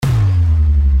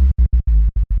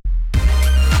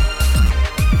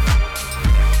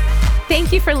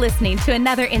Thank you for listening to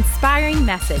another inspiring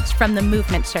message from the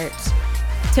Movement Church.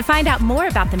 To find out more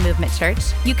about the Movement Church,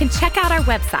 you can check out our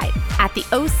website at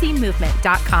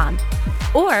theocmovement.com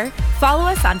or follow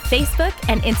us on Facebook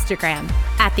and Instagram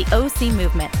at the OC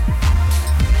Movement.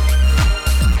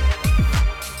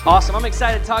 Awesome. I'm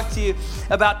excited to talk to you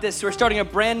about this. We're starting a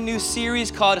brand new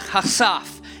series called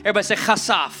ASAPH. Everybody say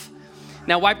ASAPH.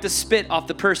 Now wipe the spit off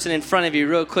the person in front of you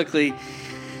real quickly.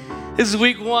 This is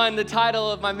week one. The title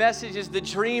of my message is The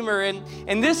Dreamer.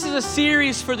 And this is a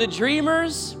series for the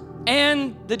dreamers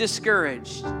and the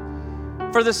discouraged,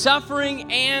 for the suffering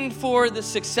and for the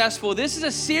successful. This is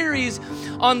a series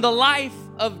on the life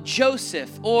of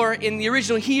Joseph, or in the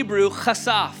original Hebrew,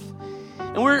 ASAPH.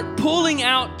 And we're pulling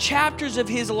out chapters of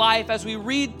his life as we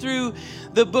read through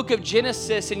the book of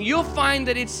Genesis. And you'll find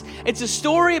that it's a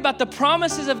story about the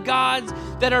promises of God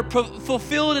that are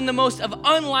fulfilled in the most of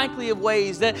unlikely of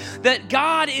ways. That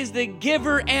God is the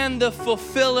giver and the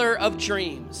fulfiller of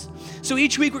dreams. So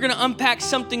each week we're going to unpack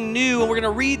something new and we're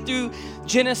going to read through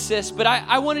Genesis. But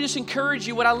I want to just encourage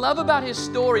you. What I love about his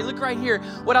story, look right here.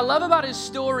 What I love about his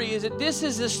story is that this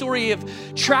is the story of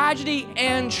tragedy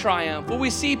and triumph, where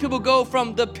we see people go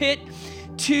from the pit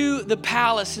to the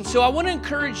palace. And so I want to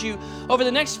encourage you over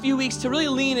the next few weeks to really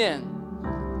lean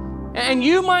in. And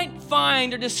you might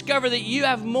find or discover that you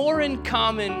have more in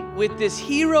common with this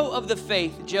hero of the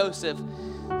faith, Joseph,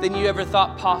 than you ever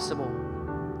thought possible.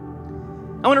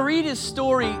 I want to read his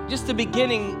story, just the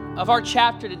beginning of our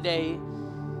chapter today.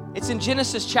 It's in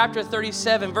Genesis chapter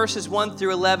 37, verses 1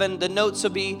 through 11.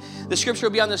 The scripture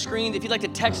will be on the screen. If you'd like to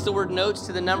text the word notes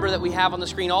to the number that we have on the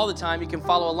screen all the time, you can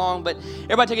follow along. But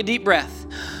everybody take a deep breath.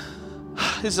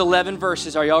 This is 11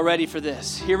 verses. Are y'all ready for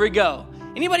this? Here we go.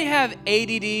 Anybody have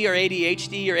ADD or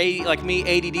ADHD or like me,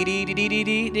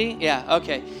 ADD? Yeah,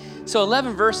 okay. So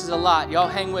 11 verses is a lot. Y'all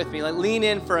hang with me. Lean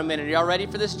in for a minute. Are y'all ready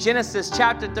for this? Genesis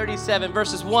chapter 37,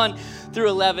 verses 1 through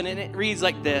 11. And it reads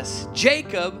like this.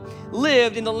 Jacob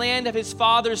lived in the land of his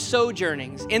father's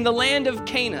sojournings, in the land of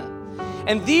Canaan.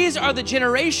 And these are the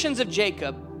generations of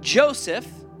Jacob. Joseph,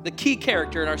 the key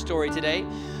character in our story today,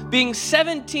 being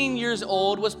 17 years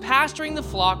old, was pasturing the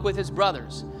flock with his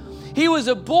brothers. He was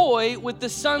a boy with the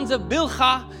sons of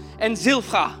Bilhah and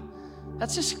Zilpah.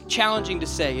 That's just challenging to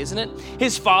say, isn't it?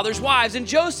 His father's wives. And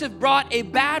Joseph brought a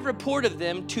bad report of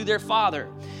them to their father.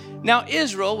 Now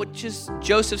Israel, which is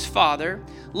Joseph's father,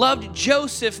 loved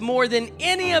Joseph more than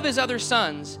any of his other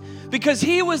sons because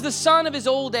he was the son of his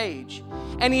old age.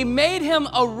 And he made him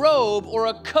a robe or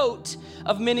a coat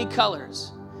of many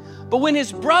colors. But when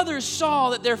his brothers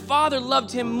saw that their father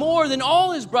loved him more than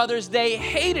all his brothers, they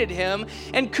hated him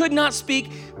and could not speak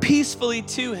peacefully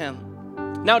to him.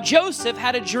 Now Joseph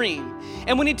had a dream,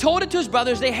 and when he told it to his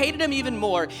brothers, they hated him even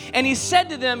more. And he said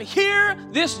to them, "Hear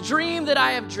this dream that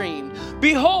I have dreamed.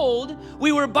 Behold,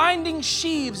 we were binding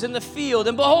sheaves in the field,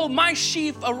 and behold, my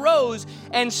sheaf arose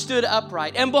and stood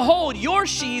upright. And behold, your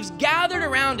sheaves gathered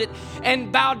around it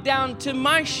and bowed down to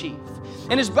my sheaf."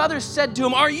 And his brothers said to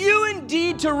him, "Are you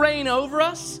indeed to reign over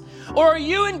us? Or are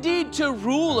you indeed to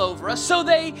rule over us?" So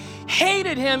they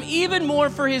hated him even more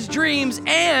for his dreams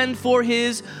and for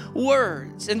his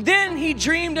words. And then he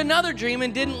dreamed another dream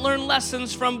and didn't learn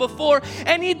lessons from before.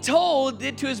 And he told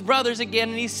it to his brothers again,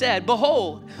 and he said,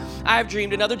 "Behold, I have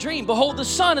dreamed another dream. Behold, the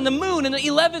sun and the moon and the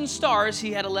 11 stars,"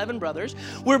 he had 11 brothers,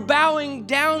 "were bowing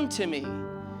down to me."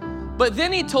 But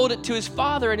then he told it to his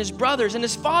father and his brothers, and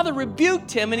his father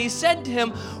rebuked him, and he said to him,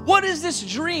 "What is this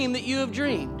dream that you have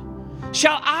dreamed?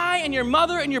 Shall I and your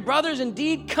mother and your brothers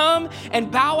indeed come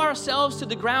and bow ourselves to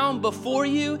the ground before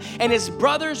you?" And his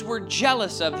brothers were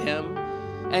jealous of him,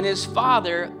 and his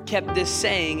father kept this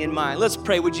saying in mind. Let's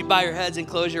pray. Would you bow your heads and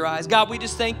close your eyes? God, we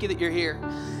just thank you that you're here.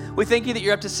 We thank you that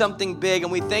you're up to something big,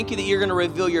 and we thank you that you're going to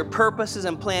reveal your purposes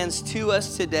and plans to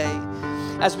us today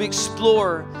as we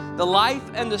explore the life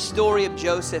and the story of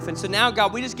Joseph. And so now,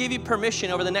 God, we just give you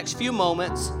permission over the next few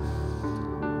moments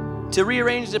to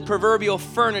rearrange the proverbial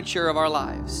furniture of our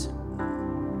lives.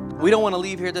 We don't want to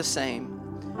leave here the same.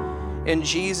 In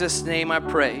Jesus' name I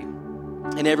pray.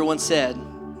 And everyone said,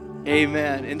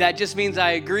 amen. And that just means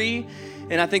I agree.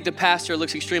 And I think the pastor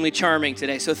looks extremely charming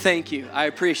today. So thank you. I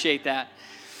appreciate that.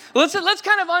 Let's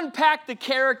kind of unpack the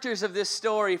characters of this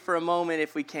story for a moment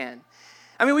if we can.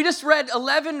 I mean, we just read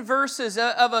 11 verses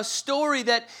of a story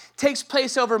that takes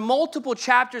place over multiple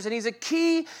chapters, and he's a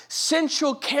key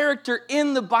central character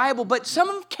in the Bible. But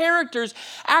some characters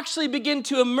actually begin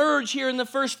to emerge here in the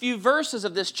first few verses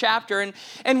of this chapter.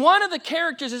 And one of the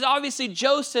characters is obviously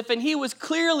Joseph, and he was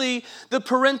clearly the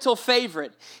parental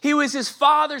favorite. He was his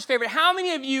father's favorite. How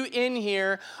many of you in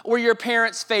here were your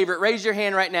parents' favorite? Raise your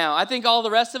hand right now. I think all the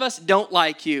rest of us don't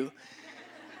like you.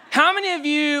 How many of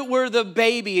you were the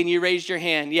baby and you raised your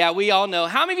hand? Yeah, we all know.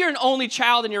 How many of you are an only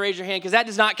child and you raised your hand? Because that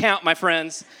does not count, my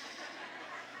friends.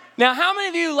 Now, how many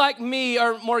of you, like me,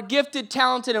 are more gifted,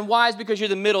 talented, and wise because you're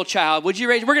the middle child? Would you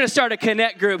raise? We're going to start a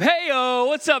connect group. Hey-o,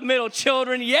 what's up, middle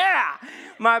children? Yeah,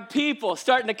 my people,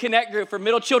 starting a connect group for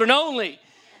middle children only.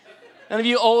 None of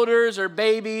you olders or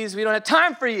babies, we don't have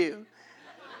time for you.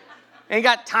 Ain't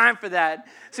got time for that.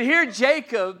 So here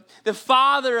Jacob, the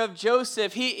father of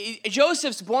Joseph,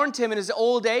 Joseph's born to him in his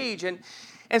old age. And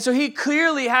so he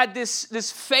clearly had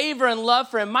this favor and love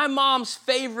for him. My mom's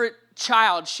favorite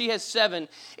child, she has 7,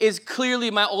 is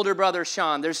clearly my older brother,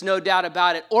 Sean. There's no doubt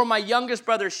about it. Or my youngest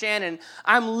brother, Shannon.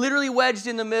 I'm literally wedged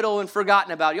in the middle and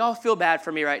forgotten about. Y'all feel bad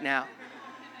for me right now.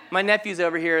 My nephew's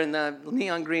over here in the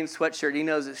neon green sweatshirt. He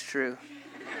knows it's true.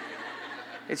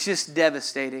 It's just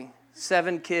devastating.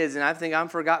 7 kids, and I think I'm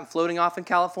forgotten, floating off in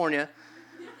California.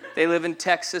 They live in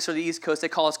Texas or the East Coast. They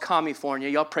call us California.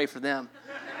 Y'all pray for them.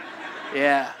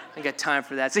 Yeah, I got time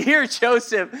for that. So here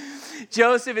Joseph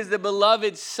is the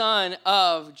beloved son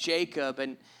of Jacob.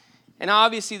 And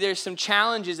obviously there's some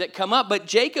challenges that come up, but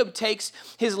Jacob takes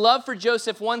his love for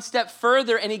Joseph one step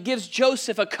further, and he gives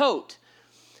Joseph a coat.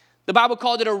 The Bible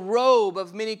called it a robe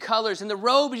of many colors, and the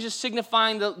robe is just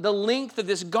signifying the length of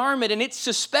this garment, and it's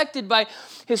suspected by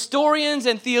historians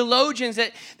and theologians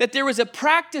that there was a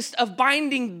practice of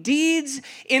binding deeds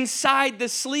inside the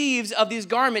sleeves of these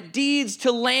garments, deeds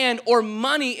to land or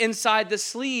money inside the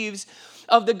sleeves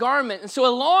of the garment. And so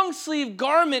a long sleeve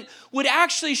garment would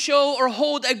actually show or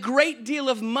hold a great deal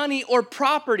of money or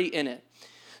property in it.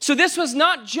 So this was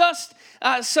not just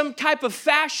some type of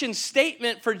fashion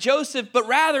statement for Joseph, but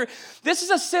rather this is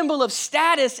a symbol of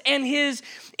status and his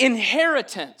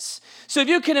inheritance. So if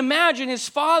you can imagine, his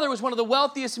father was one of the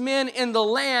wealthiest men in the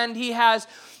land. He has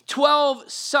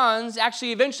 12 sons,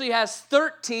 actually eventually has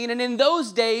 13. And in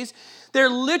those days, there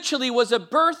literally was a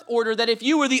birth order that if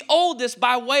you were the oldest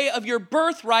by way of your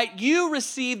birthright, you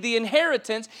received the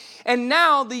inheritance. And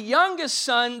now the youngest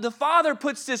son, the father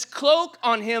puts this cloak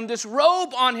on him, this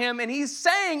robe on him, and he's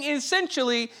saying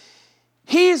essentially,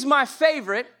 he's my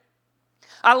favorite.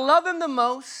 I love him the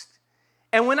most.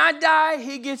 And when I die,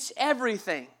 he gets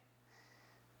everything.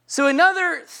 So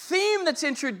another theme that's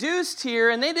introduced here,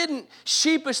 and they didn't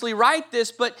sheepishly write this,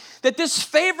 but that this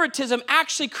favoritism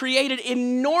actually created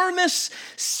enormous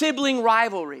sibling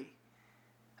rivalry.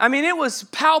 I mean, it was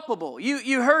palpable.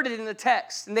 You heard it in the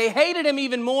text. And they hated him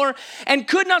even more and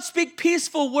could not speak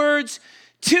peaceful words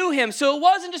to him. So it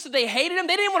wasn't just that they hated him.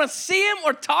 They didn't want to see him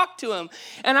or talk to him.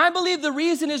 And I believe the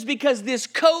reason is because this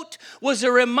coat was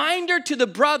a reminder to the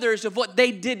brothers of what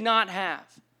they did not have.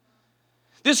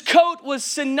 This coat was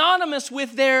synonymous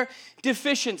with their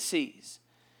deficiencies.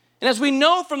 And as we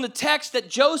know from the text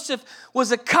that Joseph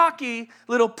was a cocky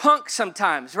little punk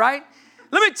sometimes, right?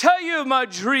 Let me tell you my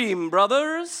dream,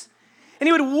 brothers. And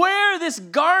he would wear this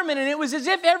garment, and it was as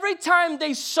if every time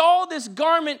they saw this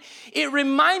garment, it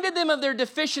reminded them of their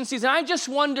deficiencies. And I just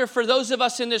wonder, for those of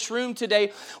us in this room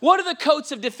today, what are the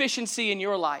coats of deficiency in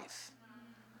your life?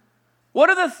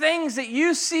 What are the things that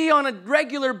you see on a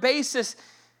regular basis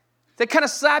that kind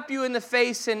of slap you in the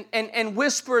face and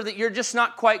whisper that you're just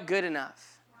not quite good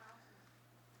enough?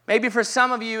 Maybe for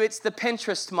some of you, it's the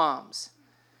Pinterest moms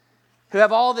who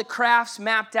have all the crafts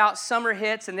mapped out, summer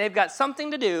hits, and they've got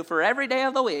something to do for every day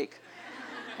of the week.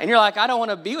 And you're like, I don't want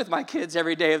to be with my kids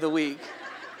every day of the week.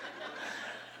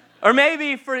 Or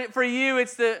maybe for you,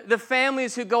 it's the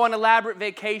families who go on elaborate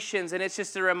vacations, and it's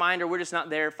just a reminder we're just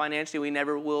not there financially. We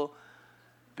never will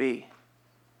be.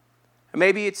 Or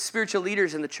maybe it's spiritual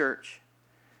leaders in the church.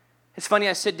 It's funny,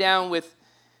 I sit down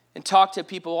and talk to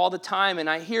people all the time, and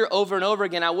I hear over and over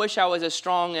again, I wish I was as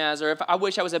strong as, or I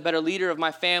wish I was a better leader of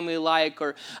my family like,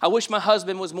 or I wish my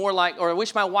husband was more like, or I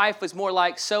wish my wife was more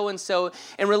like so-and-so,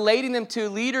 and relating them to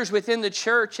leaders within the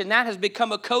church, and that has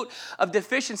become a coat of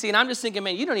deficiency. And I'm just thinking,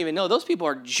 man, you don't even know. Those people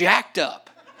are jacked up.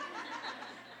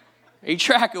 Are you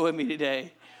tracking with me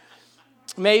today?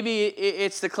 Maybe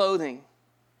it's the clothing,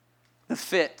 the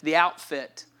fit, the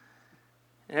outfit.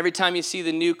 And every time you see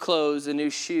the new clothes, the new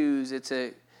shoes, it's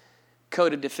a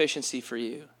coat of deficiency for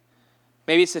you.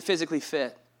 Maybe it's the physically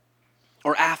fit,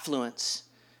 or affluence,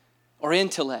 or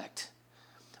intellect,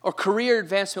 or career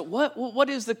advancement. What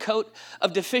is the coat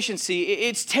of deficiency?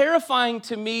 It's terrifying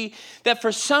to me that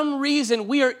for some reason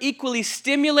we are equally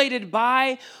stimulated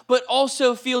by, but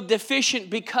also feel deficient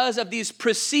because of these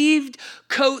perceived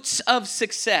coats of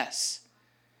success.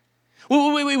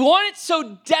 We want it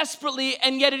so desperately,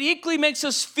 and yet it equally makes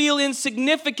us feel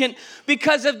insignificant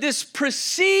because of this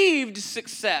perceived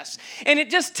success. And it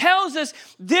just tells us,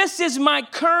 this is my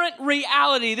current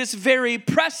reality, this very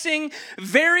pressing,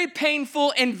 very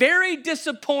painful, and very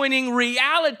disappointing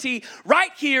reality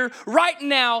right here, right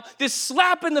now, this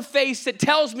slap in the face that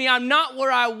tells me I'm not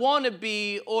where I want to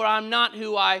be, or I'm not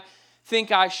who I think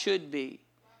I should be.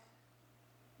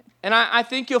 And I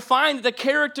think you'll find that the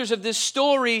characters of this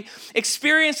story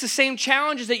experience the same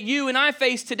challenges that you and I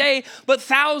face today, but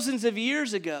thousands of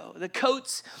years ago. The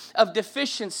coats of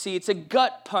deficiency, it's a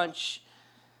gut punch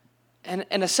and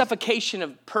a suffocation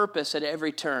of purpose at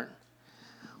every turn.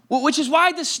 Which is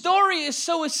why the story is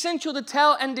so essential to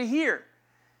tell and to hear.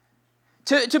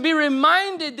 To be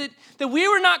reminded that we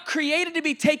were not created to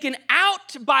be taken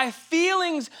out by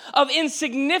feelings of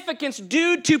insignificance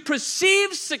due to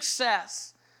perceived success.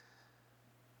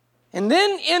 And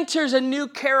then enters a new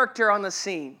character on the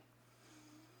scene.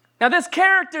 Now, this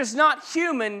character is not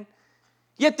human,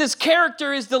 yet this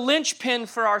character is the linchpin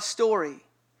for our story.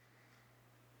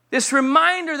 This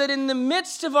reminder that in the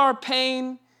midst of our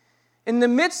pain, in the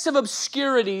midst of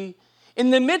obscurity, in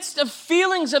the midst of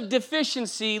feelings of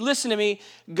deficiency, listen to me,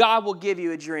 God will give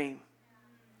you a dream.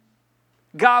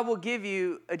 God will give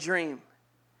you a dream.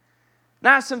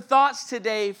 Now, I have some thoughts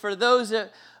today for those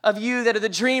of you that are the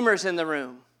dreamers in the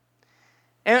room.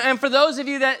 And for those of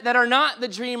you that are not the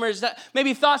dreamers, that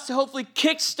maybe thoughts to hopefully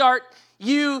kickstart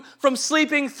you from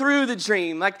sleeping through the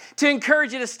dream, like to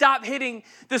encourage you to stop hitting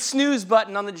the snooze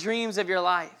button on the dreams of your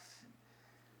life.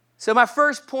 So my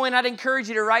first point, I'd encourage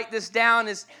you to write this down,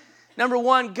 is number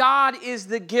one, God is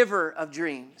the giver of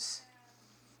dreams.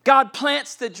 God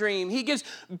plants the dream. He gives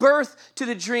birth to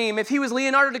the dream. If he was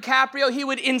Leonardo DiCaprio, he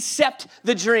would incept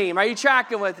the dream. Are you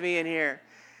tracking with me in here?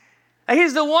 And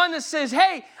he's the one that says,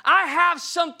 hey, I have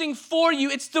something for you.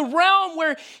 It's the realm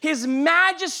where his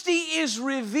majesty is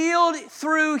revealed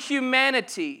through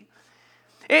humanity.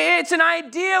 It's an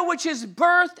idea which is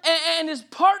birthed and is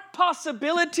part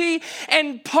possibility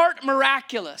and part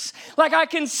miraculous. Like I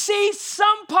can see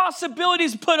some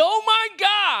possibilities, but oh my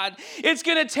God, it's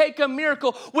going to take a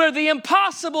miracle where the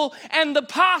impossible and the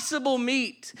possible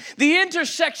meet. The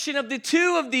intersection of the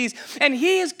two of these. And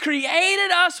he has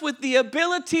created us with the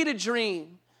ability to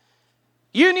dream.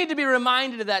 You need to be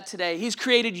reminded of that today. He's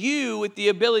created you with the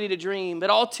ability to dream. But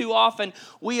all too often,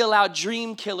 we allow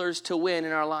dream killers to win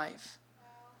in our life.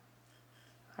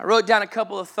 I wrote down a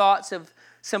couple of thoughts of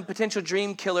some potential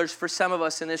dream killers for some of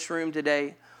us in this room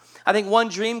today. I think one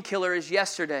dream killer is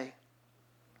yesterday.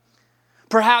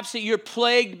 Perhaps that you're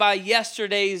plagued by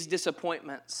yesterday's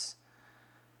disappointments,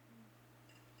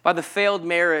 by the failed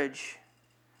marriage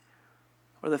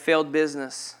or the failed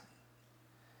business.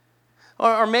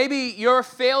 Or maybe your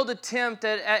failed attempt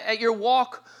at your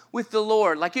walk with the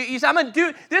Lord. Like you say, I'm going to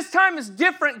do, this time is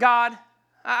different, God.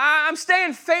 I'm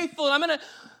staying faithful. I'm going to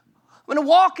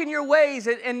walk in your ways,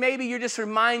 and maybe you're just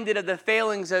reminded of the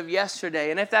failings of yesterday.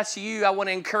 And if that's you, I want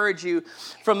to encourage you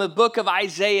from the book of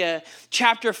Isaiah,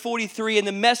 chapter 43, in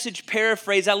the Message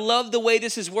paraphrase. I love the way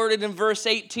this is worded in verse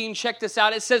 18. Check this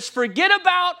out. It says, forget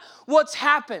about what's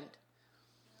happened.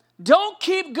 Don't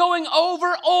keep going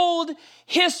over old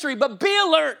history, but be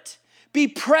alert, be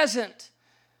present.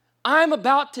 I'm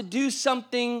about to do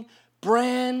something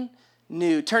brand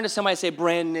new. Turn to somebody and say,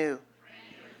 brand new.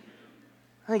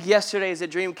 I think yesterday is a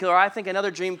dream killer. I think another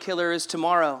dream killer is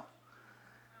tomorrow.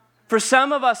 For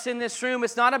some of us in this room,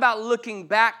 it's not about looking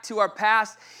back to our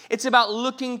past. It's about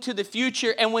looking to the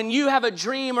future. And when you have a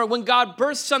dream or when God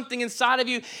births something inside of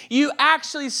you, you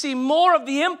actually see more of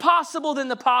the impossible than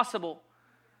the possible.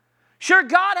 Sure,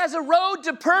 God has a road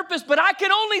to purpose, but I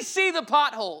can only see the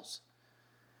potholes,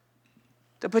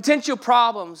 the potential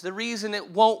problems, the reason it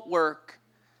won't work,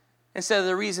 instead of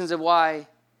the reasons of why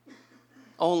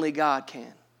only God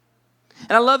can.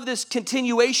 And I love this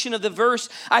continuation of the verse,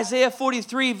 Isaiah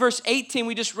 43, verse 18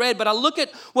 we just read. But I look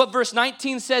at what verse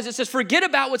 19 says. It says, forget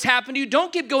about what's happened to you.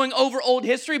 Don't keep going over old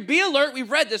history. Be alert. We've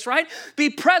read this, right?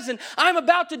 Be present. I'm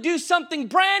about to do something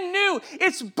brand new.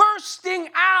 It's bursting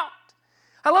out.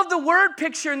 I love the word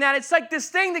picture in that. It's like this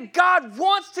thing that God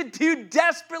wants to do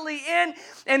desperately in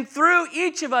and through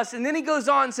each of us. And then he goes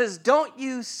on and says, don't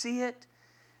you see it?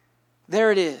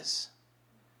 There it is.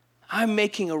 I'm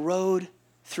making a road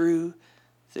through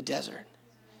the desert.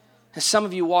 And some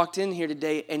of you walked in here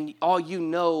today and all you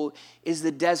know is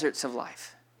the deserts of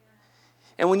life.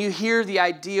 And when you hear the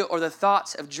idea or the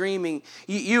thoughts of dreaming,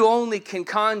 you only can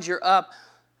conjure up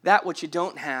that which you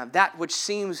don't have, that which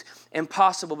seems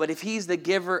impossible. But if he's the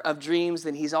giver of dreams,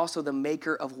 then he's also the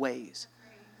maker of ways.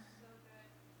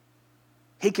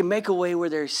 He can make a way where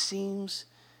there seems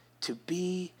to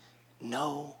be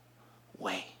no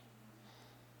way.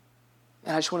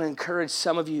 And I just want to encourage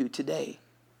some of you today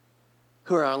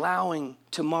who are allowing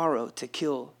tomorrow to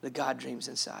kill the God dreams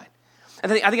inside. I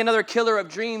think another killer of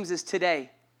dreams is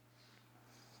today.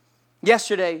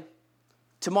 Yesterday,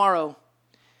 tomorrow,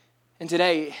 and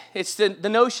today. It's the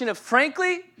notion of,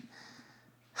 frankly,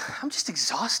 I'm just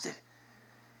exhausted.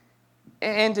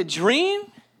 And to dream,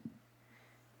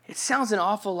 it sounds an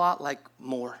awful lot like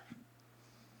more.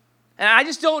 And I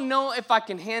just don't know if I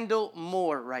can handle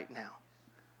more right now.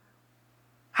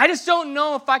 I just don't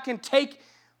know if I can take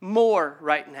more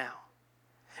right now.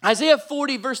 Isaiah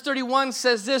 40 verse 31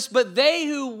 says this, but they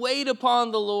who wait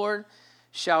upon the Lord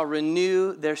shall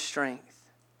renew their strength.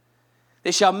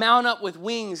 They shall mount up with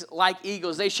wings like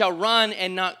eagles. They shall run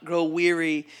and not grow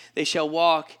weary. They shall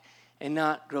walk and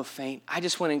not grow faint. I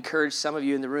just want to encourage some of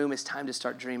you in the room, it's time to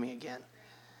start dreaming again.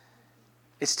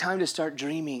 It's time to start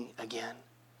dreaming again.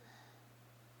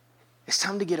 It's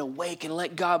time to get awake and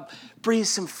let God breathe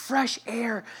some fresh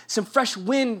air, some fresh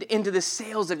wind into the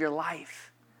sails of your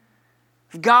life.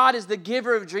 If God is the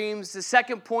giver of dreams, the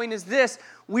second point is this: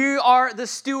 we are the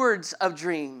stewards of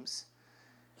dreams.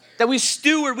 That we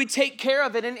steward, we take care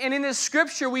of it. And in this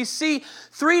scripture, we see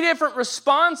three different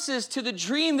responses to the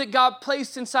dream that God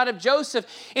placed inside of Joseph.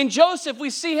 In Joseph, we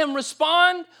see him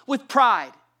respond with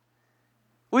pride.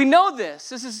 We know this.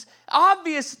 This is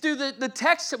obvious through the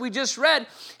text that we just read.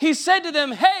 He said to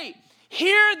them, hey,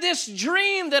 hear this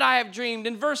dream that I have dreamed,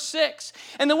 in verse 6.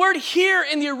 And the word hear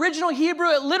in the original Hebrew,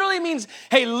 it literally means,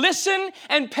 hey, listen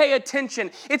and pay attention.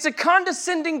 It's a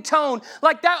condescending tone,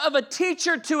 like that of a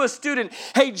teacher to a student.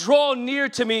 Hey, draw near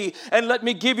to me and let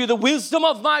me give you the wisdom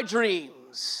of my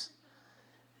dreams.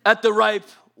 At the ripe,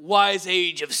 wise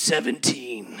age of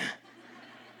 17.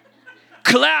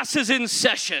 Class is in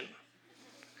session.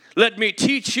 Let me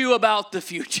teach you about the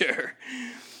future.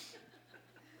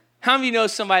 How many of you know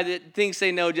somebody that thinks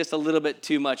they know just a little bit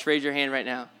too much? Raise your hand right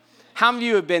now. How many of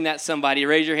you have been that somebody?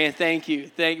 Raise your hand. Thank you.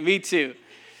 Me too.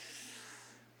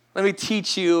 Let me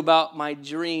teach you about my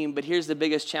dream. But here's the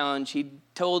biggest challenge. He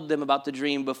told them about the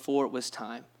dream before it was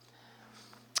time.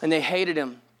 And they hated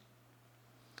him.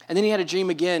 And then he had a dream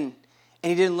again. And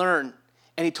he didn't learn.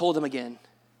 And he told them again.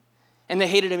 And they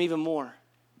hated him even more.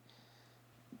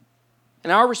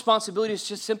 And our responsibility is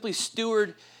just simply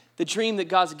steward the dream that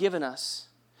God's given us.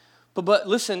 But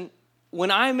listen, when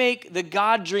I make the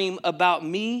God dream about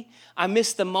me, I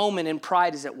miss the moment and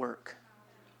pride is at work.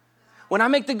 When I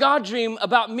make the God dream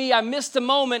about me, I miss the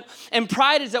moment and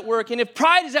pride is at work. And if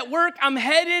pride is at work, I'm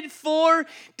headed for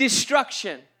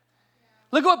destruction.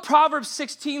 Look at what Proverbs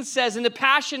 16 says in the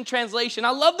Passion Translation.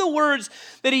 I love the words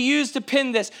that he used to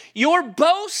pen this. Your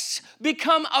boasts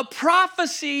become a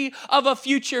prophecy of a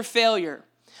future failure.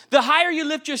 The higher you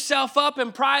lift yourself up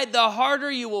in pride, the harder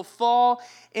you will fall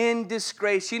in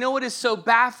disgrace. You know what is so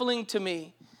baffling to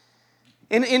me?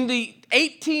 In the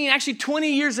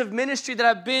 20 years of ministry that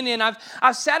I've been in,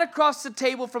 I've sat across the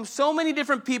table from so many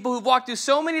different people who've walked through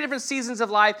so many different seasons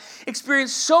of life,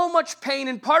 experienced so much pain,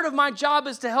 and part of my job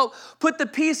is to help put the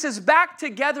pieces back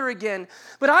together again.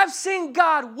 But I've seen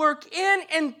God work in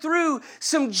and through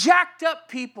some jacked up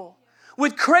people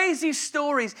with crazy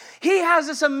stories. He has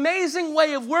this amazing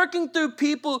way of working through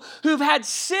people who've had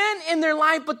sin in their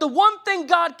life, but the one thing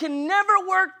God can never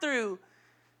work through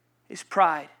is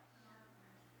pride.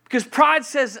 Because pride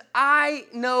says, I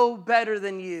know better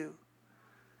than you.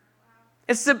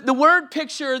 It's the word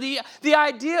picture, the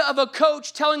idea of a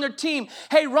coach telling their team,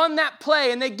 hey, run that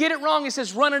play. And they get it wrong. He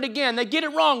says, run it again. They get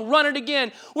it wrong. Run it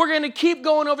again. We're going to keep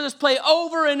going over this play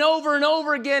over and over and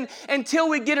over again until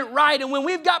we get it right. And when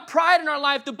we've got pride in our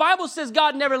life, the Bible says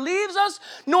God never leaves us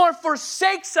nor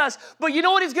forsakes us. But you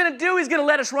know what he's going to do? He's going to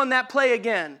let us run that play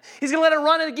again. He's going to let us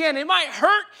run it again. It might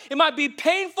hurt. It might be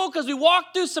painful because we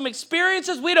walked through some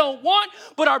experiences we don't want,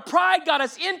 but our pride got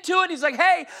us into it. He's like,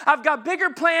 hey, I've got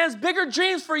bigger plans, bigger dreams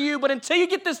for you, but until you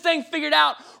get this thing figured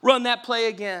out, run that play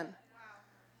again.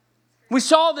 We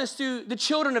saw this through the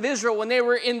children of Israel when they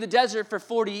were in the desert for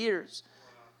 40 years.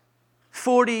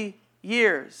 40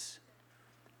 years.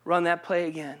 Run that play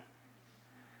again.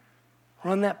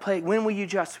 Run that play. When will you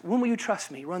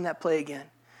trust me? Run that play again.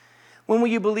 When will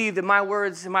you believe that my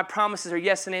words and my promises are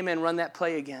yes and amen? Run that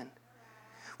play again.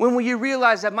 When will you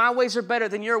realize that my ways are better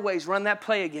than your ways? Run that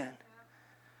play again.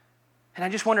 And I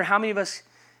just wonder how many of us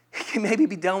can maybe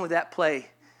be done with that play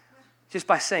just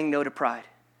by saying no to pride.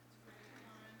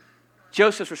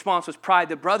 Joseph's response was pride.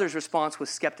 The brothers' response was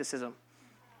skepticism.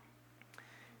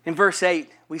 In verse 8,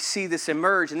 we see this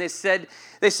emerge, and they said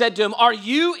to him, "Are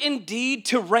you indeed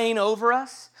to reign over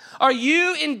us? Are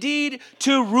you indeed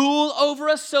to rule over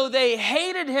us?" So they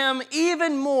hated him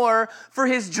even more for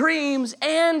his dreams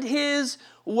and his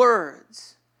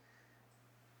words.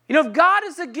 You know, if God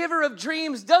is the giver of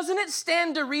dreams, doesn't it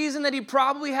stand to reason that he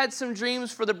probably had some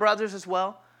dreams for the brothers as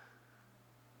well?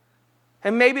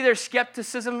 And maybe their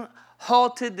skepticism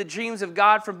halted the dreams of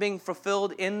God from being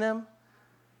fulfilled in them.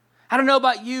 I don't know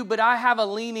about you, but I have a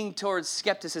leaning towards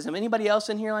skepticism. Anybody else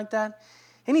in here like that?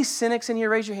 Any cynics in here?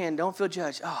 Raise your hand. Don't feel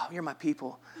judged. Oh, you're my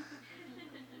people.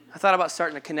 I thought about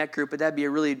starting a connect group, but that'd be a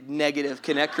really negative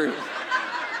connect group.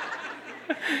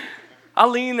 I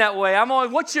lean that way. I'm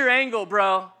always, what's your angle,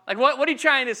 bro? Like, what are you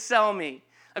trying to sell me?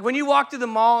 Like when you walk through the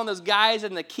mall and those guys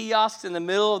in the kiosks in the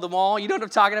middle of the mall, you know what I'm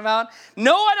talking about?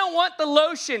 No, I don't want the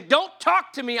lotion. Don't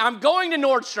talk to me. I'm going to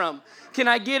Nordstrom. Can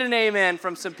I get an amen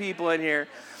from some people in here?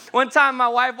 One time my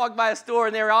wife walked by a store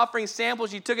and they were offering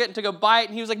samples. She took it and took a bite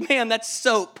and he was like, "Man, that's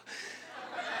soap."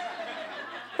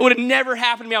 It would have never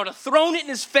happened to me. I would have thrown it in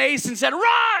his face and said, run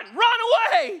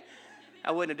away.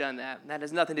 I wouldn't have done that. That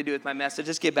has nothing to do with my message.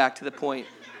 Just get back to the point.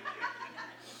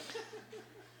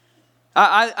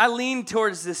 I lean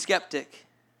towards the skeptic.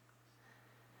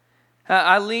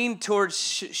 I lean towards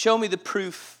show me the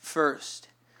proof first.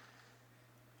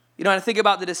 You know, I think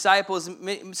about the disciples.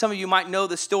 Some of you might know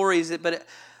the stories, but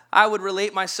I would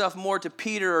relate myself more to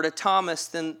Peter or to Thomas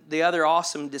than the other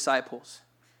awesome disciples.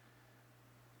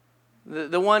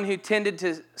 The one who tended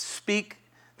to speak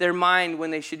their mind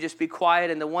when they should just be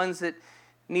quiet, and the ones that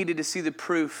needed to see the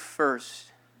proof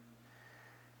first.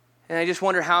 And I just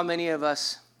wonder how many of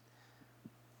us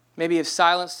maybe have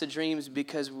silenced the dreams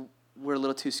because we're a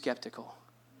little too skeptical.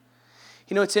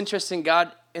 You know, it's interesting.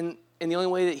 God, in the only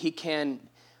way that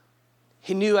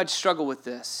he knew I'd struggle with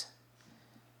this.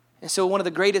 And so one of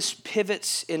the greatest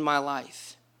pivots in my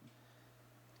life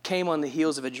came on the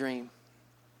heels of a dream.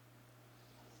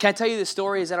 Can I tell you the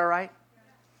story? Is that all right?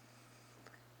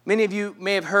 Many of you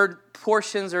may have heard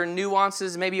portions or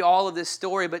nuances, maybe all of this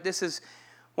story, but this is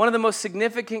one of the most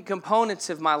significant components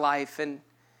of my life.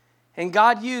 And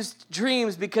God used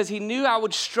dreams because he knew I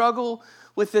would struggle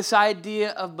with this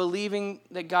idea of believing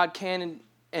that God can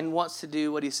and wants to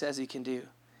do what he says he can do.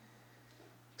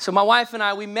 So my wife and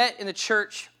I, we met in the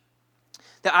church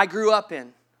that I grew up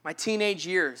in, my teenage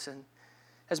years. And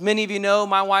as many of you know,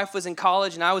 my wife was in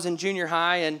college and I was in junior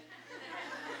high. And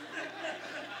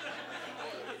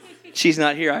she's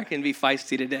not here. I can be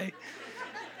feisty today.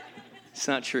 It's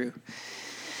not true.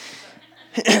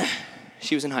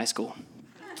 She was in high school.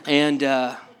 And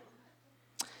I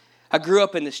grew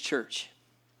up in this church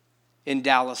in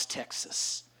Dallas,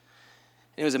 Texas.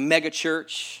 It was a mega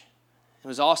church. It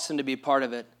was awesome to be a part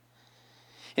of it.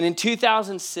 And in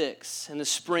 2006, in the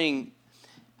spring,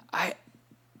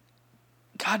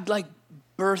 God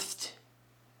birthed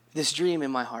this dream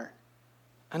in my heart.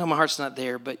 I know my heart's not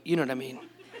there, but you know what I mean.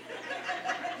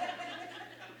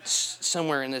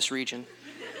 Somewhere in this region.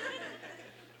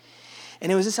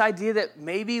 And it was this idea that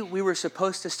maybe we were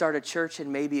supposed to start a church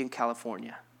and maybe in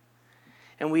California.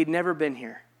 And we'd never been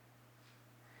here.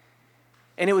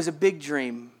 And it was a big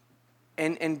dream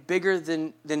and bigger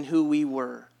than who we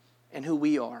were and who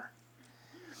we are.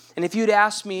 And if you'd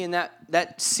asked me in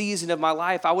that season of my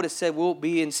life, I would have said we'll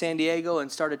be in San Diego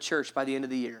and start a church by the end of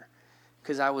the year.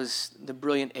 Because I was the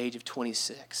brilliant age of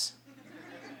 26.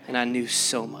 And I knew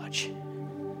so much.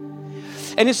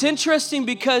 And it's interesting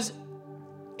because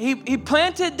He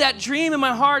planted that dream in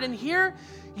my heart, and here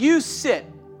you sit,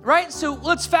 right? So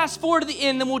let's fast forward to the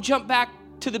end, then we'll jump back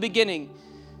to the beginning.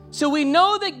 So we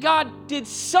know that God did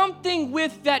something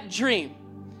with that dream,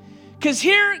 because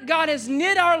here God has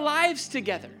knit our lives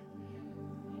together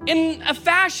in a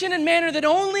fashion and manner that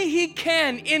only he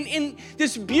can, in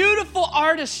this beautiful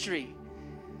artistry.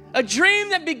 A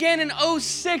dream that began in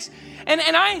 2006. And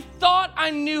I thought I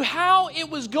knew how it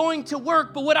was going to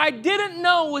work. But what I didn't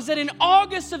know was that in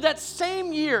August of that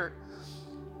same year,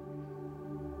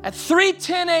 at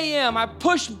 3:10 a.m., I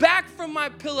pushed back from my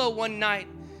pillow one night.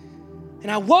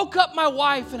 And I woke up my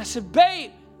wife and I said,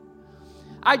 "Babe,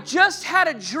 I just had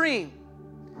a dream.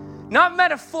 Not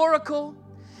metaphorical,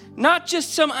 not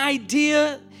just some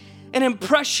idea, an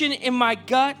impression in my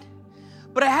gut.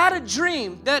 But I had a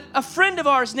dream that a friend of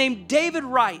ours named David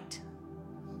Wright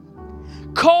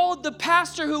called the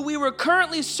pastor who we were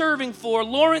currently serving for,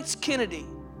 Lawrence Kennedy.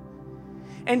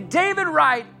 And David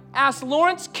Wright asked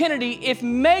Lawrence Kennedy if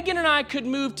Megan and I could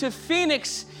move to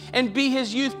Phoenix and be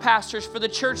his youth pastors for the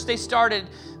church they started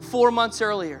 4 months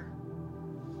earlier.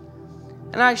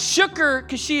 And I shook her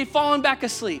because she had fallen back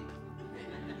asleep.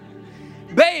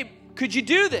 "Babe, could you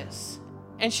do this?"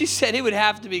 And she said it would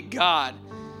have to be God,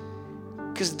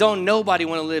 because don't nobody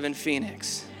want to live in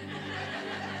Phoenix.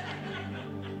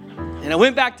 And I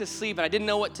went back to sleep, and I didn't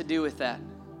know what to do with that.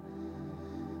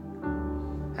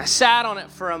 I sat on it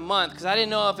for a month because I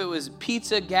didn't know if it was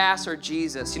pizza, gas, or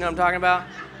Jesus. You know what I'm talking about?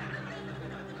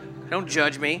 Don't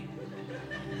judge me.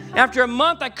 After a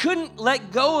month, I couldn't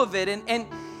let go of it.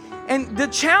 And the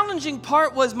challenging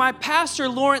part was my pastor,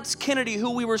 Lawrence Kennedy,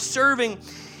 who we were serving,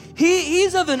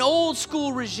 he's of an old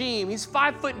school regime. He's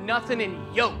 5'0"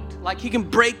 and yoked, like he can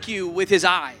break you with his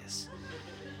eyes.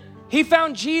 He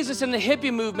found Jesus in the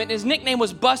hippie movement. His nickname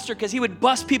was Buster because he would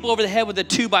bust people over the head with a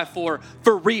 2x4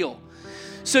 for real.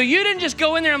 So you didn't just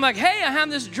go in there and I'm like, hey, I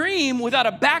have this dream without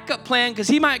a backup plan because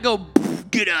he might go,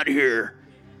 get out of here.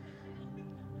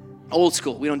 Old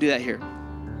school, we don't do that here.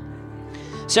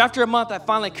 So after a month, I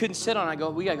finally couldn't sit on it. I go,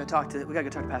 we gotta go talk to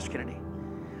Pastor Kennedy.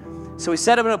 So we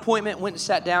set up an appointment, went and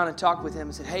sat down and talked with him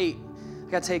and said, hey,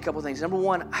 I gotta tell you a couple things. Number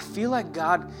one, I feel like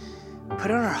God put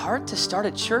it on our heart to start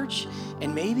a church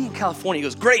and maybe in California. He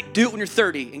goes, great, do it when you're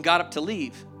 30, and got up to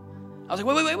leave. I was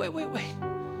like, wait.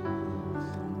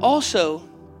 Also,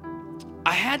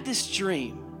 I had this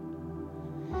dream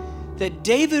that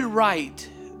David Wright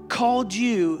called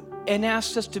you and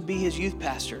asked us to be his youth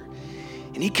pastor.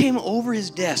 And he came over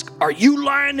his desk. Are you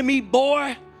lying to me,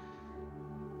 boy?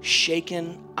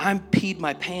 Shaking, I'm peed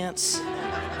my pants.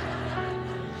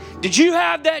 Did you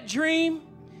have that dream?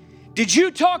 Did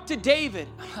you talk to David?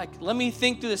 I'm like, let me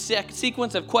think through the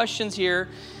sequence of questions here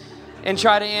and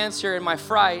try to answer in my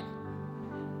fright.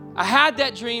 I had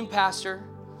that dream, Pastor.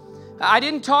 I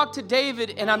didn't talk to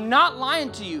David, and I'm not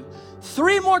lying to you.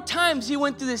 3 more times he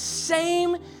went through the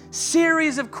same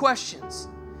series of questions.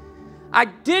 I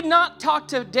did not talk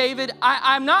to David.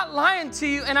 I'm not lying to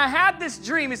you, and I had this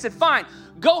dream. He said, fine,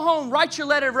 go home, write your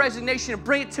letter of resignation, and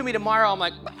bring it to me tomorrow. I'm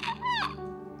like,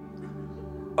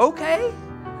 okay.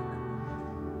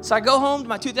 So I go home to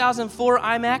my 2004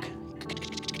 iMac,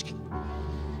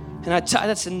 and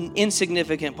that's an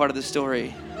insignificant part of the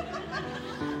story.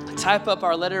 I type up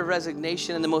our letter of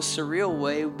resignation in the most surreal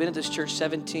way. We've been at this church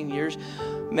 17 years.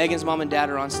 Megan's mom and dad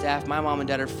are on staff. My mom and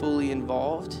dad are fully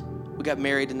involved. We got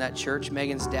married in that church.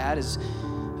 Megan's dad is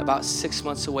about 6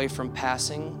 months away from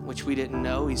passing, which we didn't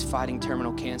know. He's fighting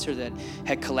terminal cancer that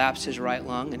had collapsed his right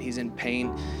lung, and he's in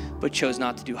pain, but chose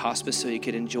not to do hospice so he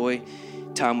could enjoy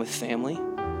time with family.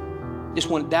 Just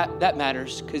wanted that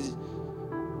matters, because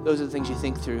those are the things you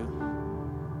think through,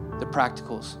 the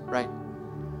practicals, right?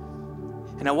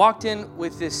 And I walked in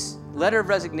with this letter of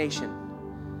resignation,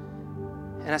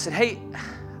 and I said, hey,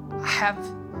 I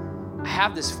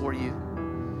have this for you.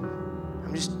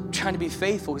 I'm just trying to be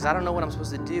faithful because I don't know what I'm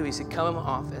supposed to do. He said, come in my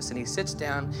office. And he sits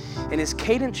down, and his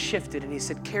cadence shifted, and he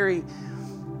said, Carey,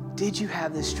 did you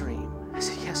have this dream? I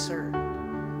said, yes, sir.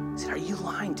 He said, are you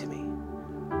lying to me?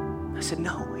 I said,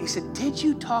 no. He said, did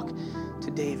you talk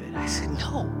to David? I said,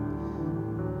 no.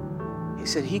 He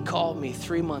said, he called me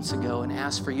 3 months ago and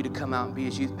asked for you to come out and be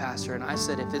his youth pastor. And I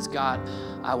said, if it's God,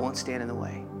 I won't stand in the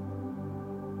way.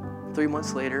 3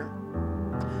 months later,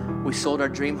 we sold our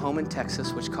dream home in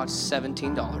Texas, which cost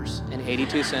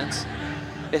 $17.82.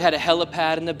 It had a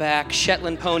helipad in the back,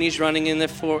 Shetland ponies running in the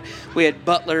floor. We had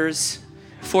butlers,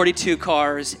 42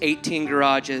 cars, 18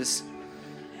 garages.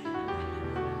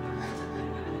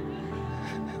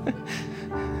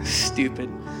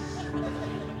 Stupid.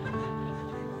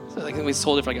 So I think we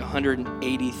sold it for like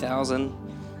 $180,000.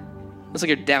 That's like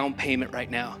your down payment right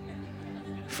now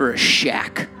for a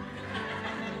shack.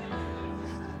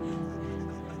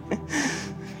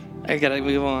 I gotta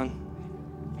move on.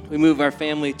 We moved our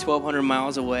family 1,200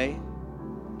 miles away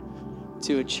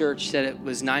to a church that it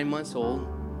was 9 months old.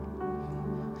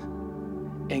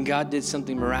 And God did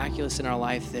something miraculous in our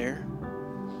life there.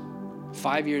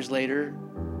 5 years later,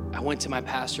 I went to my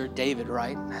pastor, David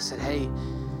Wright, and I said, hey,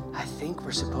 I think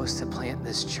we're supposed to plant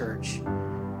this church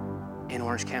in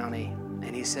Orange County.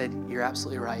 And he said, you're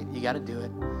absolutely right. You got to do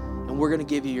it. And we're going to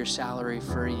give you your salary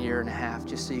for 1.5 years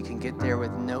just so you can get there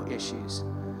with no issues.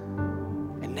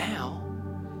 And now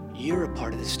you're a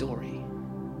part of the story.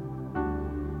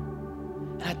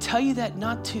 And I tell you that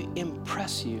not to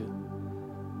impress you,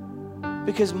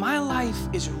 because my life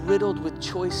is riddled with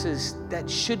choices that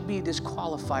should be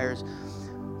disqualifiers,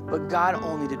 but God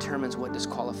only determines what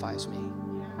disqualifies me.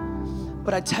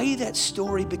 But I tell you that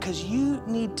story because you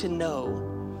need to know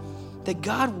that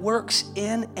God works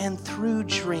in and through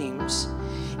dreams.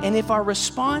 And if our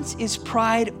response is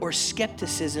pride or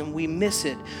skepticism, we miss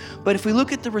it. But if we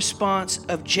look at the response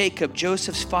of Jacob,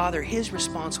 Joseph's father, his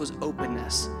response was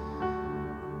openness.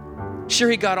 Sure,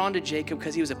 he got onto Jacob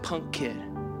because he was a punk kid.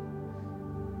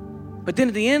 But then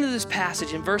at the end of this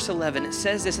passage in verse 11, it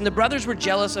says this, and the brothers were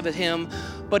jealous of him,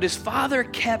 but his father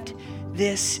kept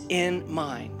this in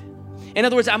mind. In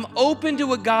other words, I'm open to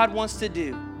what God wants to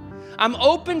do. I'm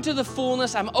open to the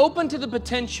fullness. I'm open to the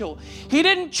potential. He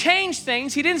didn't change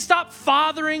things. He didn't stop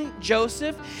fathering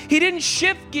Joseph. He didn't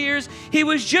shift gears. He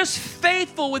was just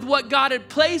faithful with what God had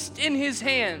placed in his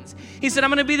hands. He said,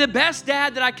 I'm going to be the best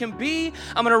dad that I can be.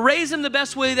 I'm going to raise him the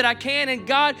best way that I can. And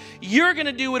God, you're going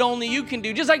to do what only you can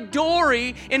do. Just like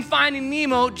Dory in Finding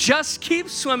Nemo, just keep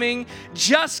swimming,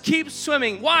 just keep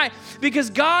swimming. Why?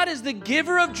 Because God is the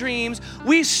giver of dreams.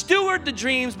 We steward the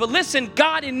dreams, but listen,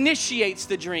 God initiates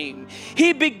the dream.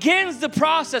 He begins the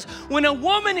process. When a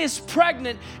woman is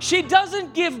pregnant, she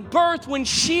doesn't give birth when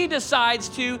she decides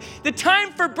to. The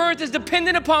time for birth is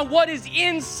dependent upon what is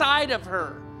inside of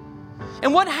her.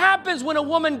 And what happens when a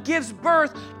woman gives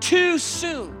birth too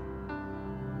soon?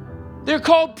 They're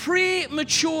called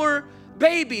premature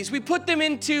babies. We put them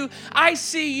into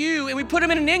ICU and we put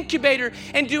them in an incubator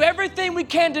and do everything we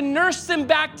can to nurse them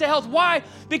back to health. Why?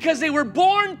 Because they were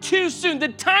born too soon. The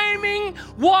timing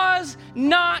was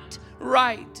not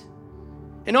right.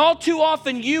 And all too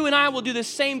often, you and I will do the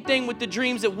same thing with the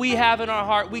dreams that we have in our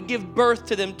heart. We give birth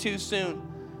to them too soon.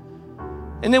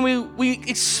 And then we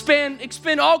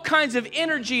expend all kinds of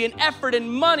energy and effort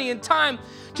and money and time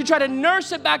to try to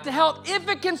nurse it back to health if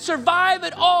it can survive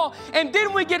at all. And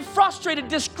then we get frustrated,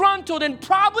 disgruntled, and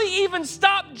probably even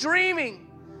stop dreaming.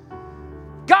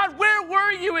 God, where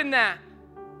were you in that?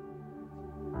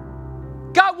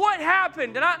 God, what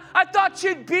happened? And I thought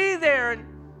you'd be there. And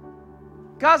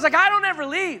God's like, I don't ever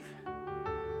leave.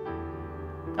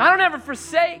 I don't ever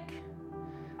forsake.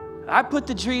 I put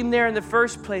the dream there in the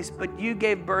first place, but you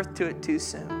gave birth to it too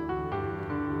soon.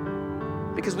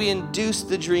 Because we induced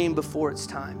the dream before it's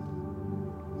time.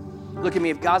 Look at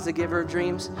me, if God's the giver of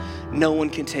dreams, no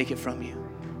one can take it from you.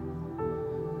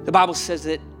 The Bible says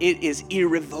that it is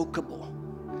irrevocable.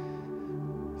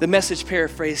 The Message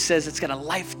paraphrase says it's got a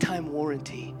lifetime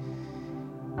warranty.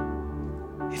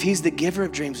 If he's the giver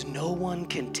of dreams, no one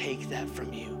can take that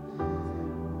from you.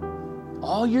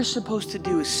 All you're supposed to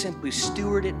do is simply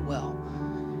steward it well.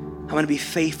 I'm going to be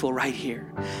faithful right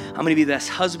here. I'm going to be the best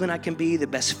husband I can be, the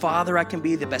best father I can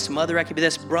be, the best mother I can be, the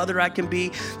best brother I can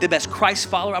be, the best Christ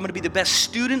follower. I'm going to be the best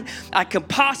student I can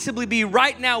possibly be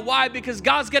right now. Why? Because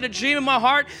God's got a dream in my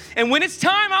heart. And when it's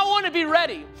time, I want to be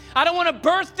ready. I don't want to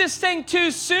birth this thing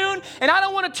too soon, and I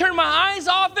don't want to turn my eyes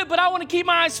off it, but I want to keep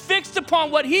my eyes fixed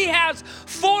upon what he has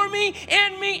for me,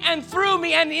 in me, and through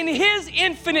me. And in his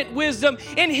infinite wisdom,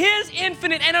 in his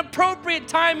infinite and appropriate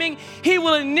timing, he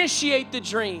will initiate the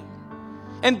dream.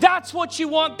 And that's what you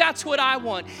want. That's what I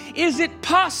want. Is it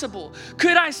possible?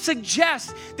 Could I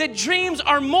suggest that dreams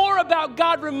are more about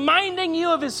God reminding you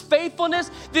of his faithfulness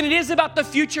than it is about the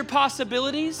future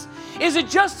possibilities? Is it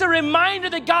just a reminder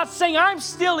that God's saying, I'm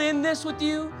still in this with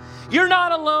you? You're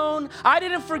not alone. I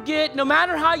didn't forget. No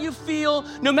matter how you feel,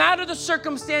 no matter the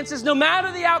circumstances, no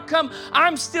matter the outcome,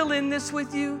 I'm still in this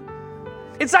with you.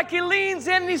 It's like he leans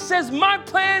in and he says, my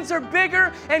plans are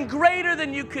bigger and greater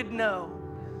than you could know.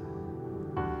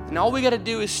 And all we got to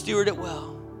do is steward it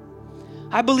well.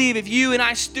 I believe if you and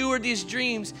I steward these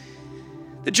dreams,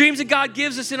 the dreams that God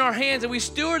gives us in our hands, and we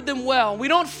steward them well, we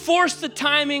don't force the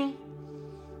timing,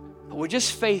 but we're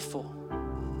just faithful.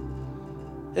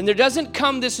 Then there doesn't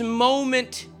come this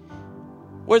moment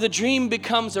where the dream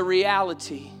becomes a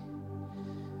reality,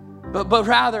 but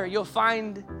rather you'll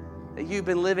find that you've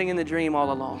been living in the dream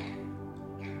all along.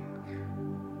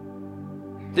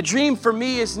 The dream for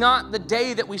me is not the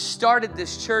day that we started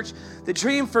this church. The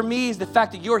dream for me is the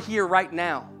fact that you're here right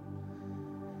now.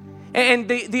 And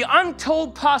the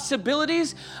untold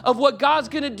possibilities of what God's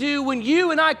going to do when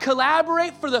you and I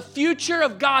collaborate for the future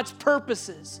of God's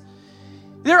purposes.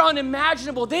 They're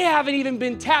unimaginable. They haven't even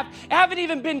been tapped, haven't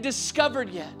even been discovered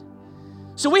yet.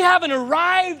 So we haven't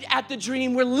arrived at the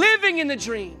dream. We're living in the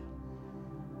dream.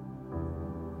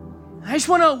 I just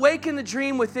want to awaken the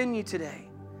dream within you today.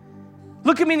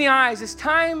 Look at me in the eyes. It's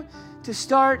time to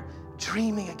start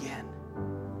dreaming again.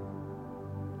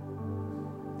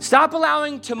 Stop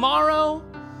allowing tomorrow,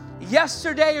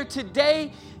 yesterday, or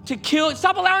today to kill.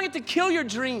 Stop allowing it to kill your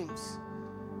dreams.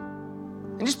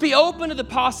 And just be open to the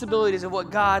possibilities of what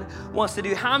God wants to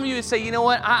do. How many of you would say, you know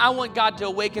what? I want God to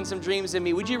awaken some dreams in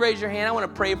me. Would you raise your hand? I want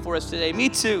to pray for us today. Me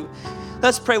too.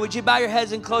 Let's pray. Would you bow your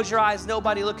heads and close your eyes?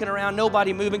 Nobody looking around,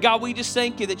 nobody moving. God, we just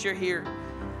thank you that you're here.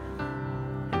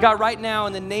 God, right now,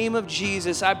 in the name of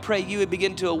Jesus, I pray you would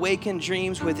begin to awaken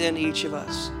dreams within each of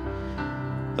us.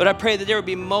 Lord, I pray that there would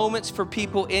be moments for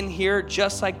people in here,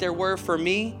 just like there were for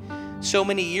me so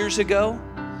many years ago,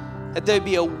 that they would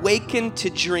be awakened to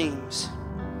dreams.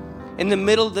 in the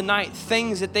middle of the night,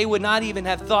 things that they would not even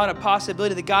have thought a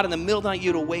possibility, that God, in the middle of the night,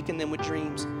 you'd awaken them with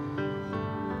dreams.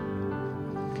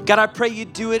 God, I pray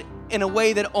you'd do it in a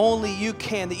way that only you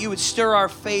can, that you would stir our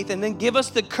faith and then give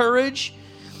us the courage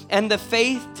and the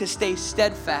faith to stay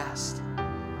steadfast,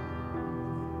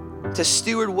 to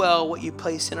steward well what you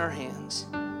place in our hands.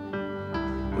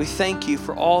 We thank you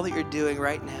for all that you're doing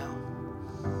right now.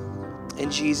 In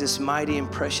Jesus' mighty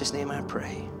and precious name I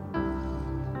pray.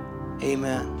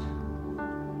 Amen.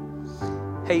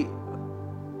 Hey,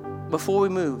 before we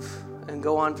move and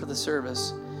go on for the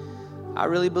service, I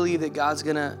really believe that God's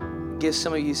gonna give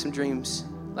some of you some dreams,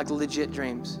 like legit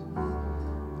dreams.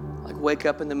 Like wake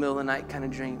up in the middle of the night kind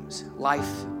of dreams,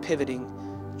 life pivoting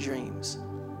dreams.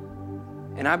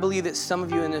 And I believe that some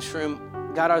of you in this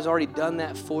room, God has already done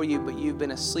that for you, but you've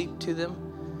been asleep to them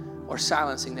or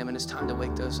silencing them, and it's time to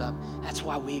wake those up. That's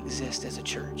why we exist as a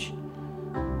church.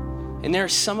 And there are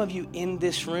some of you in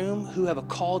this room who have a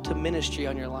call to ministry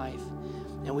on your life,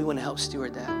 and we want to help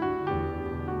steward that.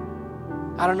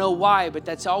 I don't know why, but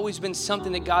that's always been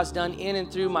something that God's done in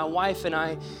and through my wife and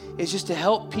I, is just to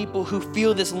help people who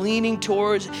feel this leaning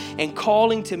towards and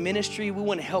calling to ministry. We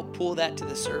want to help pull that to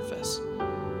the surface.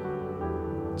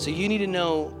 So you need to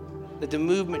know that the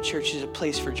Movement Church is a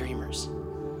place for dreamers.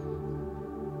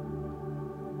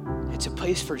 It's a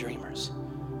place for dreamers.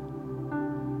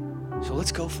 So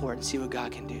let's go for it and see what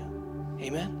God can do.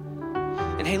 Amen?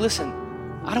 And hey, listen,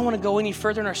 I don't want to go any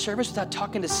further in our service without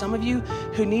talking to some of you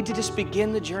who need to just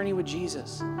begin the journey with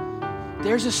Jesus.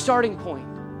 There's a starting point.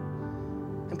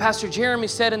 And Pastor Jeremy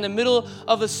said in the middle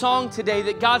of a song today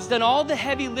that God's done all the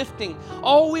heavy lifting.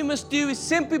 All we must do is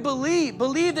simply believe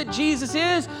that Jesus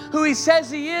is who he says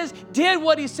he is, did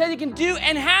what he said he can do,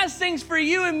 and has things for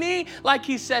you and me like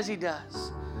he says he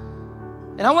does.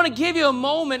 And I want to give you a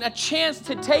moment, a chance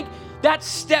to take that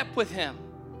step with him,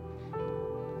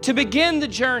 to begin the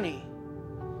journey.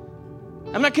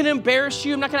 I'm not going to embarrass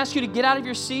you. I'm not going to ask you to get out of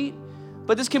your seat.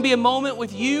 But this can be a moment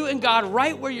with you and God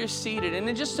right where you're seated. And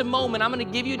in just a moment, I'm going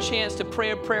to give you a chance to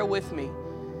pray a prayer with me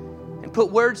and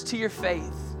put words to your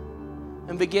faith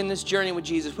and begin this journey with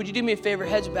Jesus. Would you do me a favor?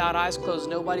 Heads bowed, eyes closed,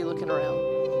 nobody looking around.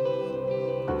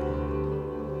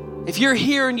 If you're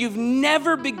here and you've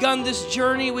never begun this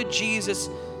journey with Jesus,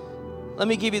 let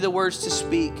me give you the words to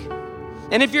speak.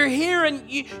 And if you're here and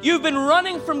you've been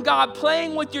running from God,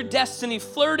 playing with your destiny,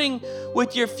 flirting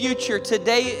with your future,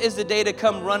 today is the day to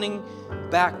come running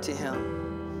back to him.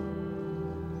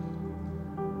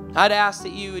 I'd ask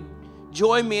that you would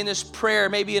join me in this prayer,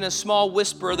 maybe in a small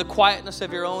whisper or the quietness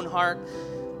of your own heart.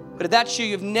 But if that's you,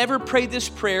 you've never prayed this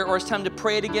prayer, or it's time to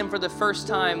pray it again for the first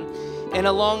time in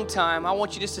a long time, I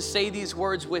want you just to say these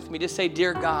words with me. Just say,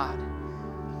 "Dear God,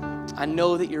 I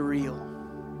know that you're real,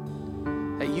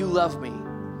 that you love me,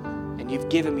 and you've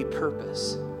given me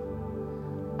purpose.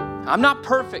 I'm not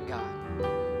perfect, God.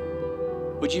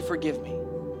 Would you forgive me?"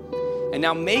 And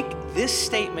now make this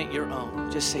statement your own.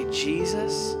 Just say,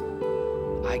 "Jesus,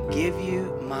 I give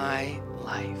you my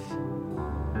life."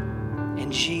 In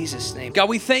Jesus' name. God,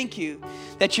 we thank you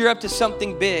that you're up to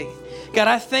something big. God,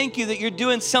 I thank you that you're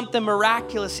doing something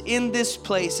miraculous in this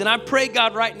place. And I pray,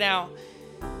 God, right now,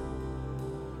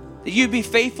 that you'd be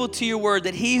faithful to your word,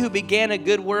 that he who began a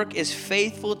good work is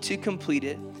faithful to complete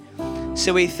it.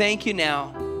 So we thank you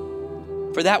now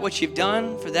for that what you've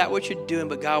done, for that what you're doing.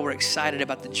 But God, we're excited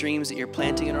about the dreams that you're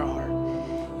planting in our heart.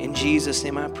 In Jesus'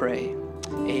 name I pray,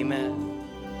 amen.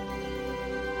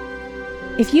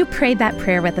 If you prayed that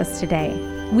prayer with us today,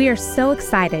 we are so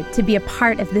excited to be a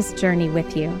part of this journey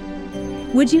with you.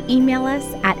 Would you email us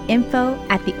at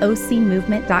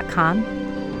info@theocmovement.com?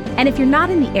 And if you're not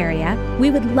in the area,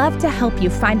 we would love to help you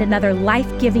find another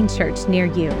life-giving church near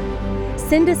you.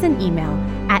 Send us an email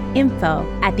at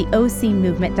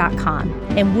info@theocmovement.com,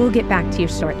 and we'll get back to you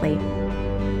shortly.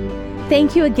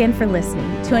 Thank you again for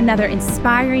listening to another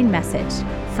inspiring message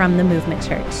from the Movement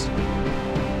Church.